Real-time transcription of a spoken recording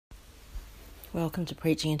Welcome to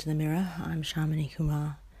Preaching into the Mirror. I'm Shamini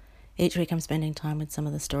Kumar. Each week I'm spending time with some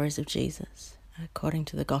of the stories of Jesus, according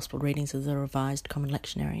to the Gospel readings of the Revised Common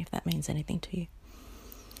Lectionary, if that means anything to you.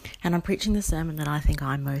 And I'm preaching the sermon that I think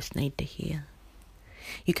I most need to hear.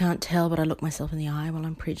 You can't tell, but I look myself in the eye while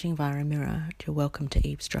I'm preaching via a mirror. You're welcome to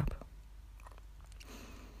eavesdrop.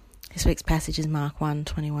 This week's passage is Mark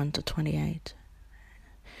 1:21-28.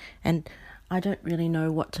 And I don't really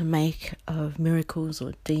know what to make of miracles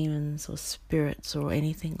or demons or spirits or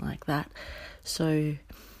anything like that. So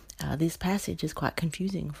this passage is quite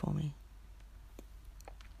confusing for me.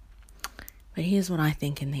 But here's what I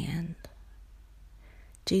think in the end.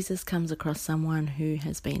 Jesus comes across someone who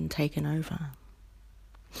has been taken over.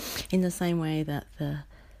 In the same way that the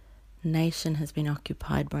nation has been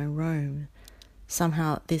occupied by Rome,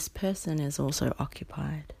 somehow this person is also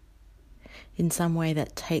occupied in some way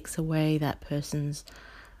that takes away that person's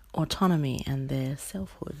autonomy and their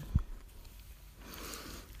selfhood.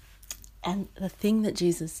 And the thing that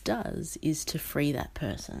Jesus does is to free that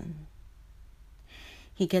person.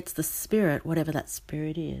 He gets the spirit, whatever that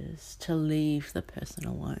spirit is, to leave the person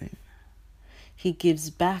alone. He gives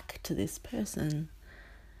back to this person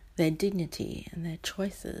their dignity and their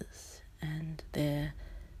choices and their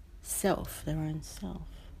self, their own self.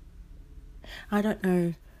 I don't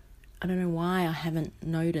know why I haven't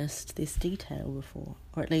noticed this detail before,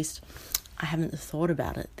 or at least I haven't thought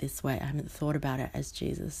about it this way. I haven't thought about it as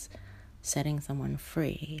Jesus setting someone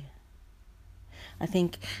free. I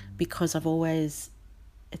think because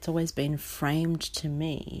it's always been framed to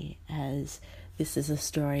me as this is a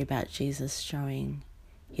story about Jesus showing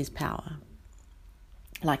his power.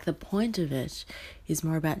 Like the point of it is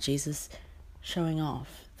more about Jesus showing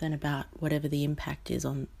off than about whatever the impact is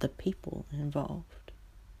on the people involved.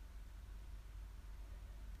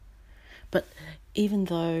 But even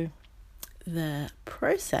though the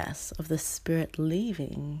process of the spirit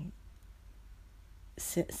leaving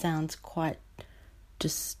sounds quite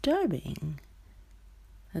disturbing,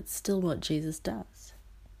 that's still what Jesus does.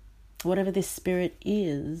 Whatever this spirit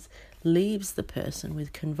is leaves the person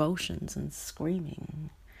with convulsions and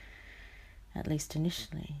screaming, at least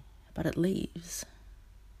initially, but it leaves.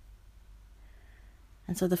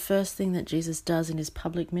 And so the first thing that Jesus does in his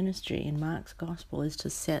public ministry in Mark's Gospel is to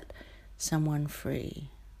set someone free.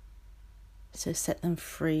 So set them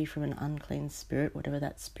free from an unclean spirit, whatever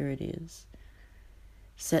that spirit is.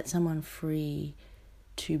 Set someone free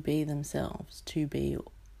to be themselves, to be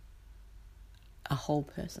a whole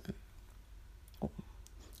person.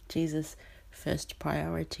 Jesus' first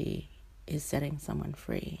priority is setting someone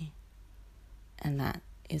free. And that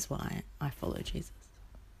is why I follow Jesus.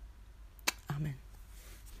 Amen.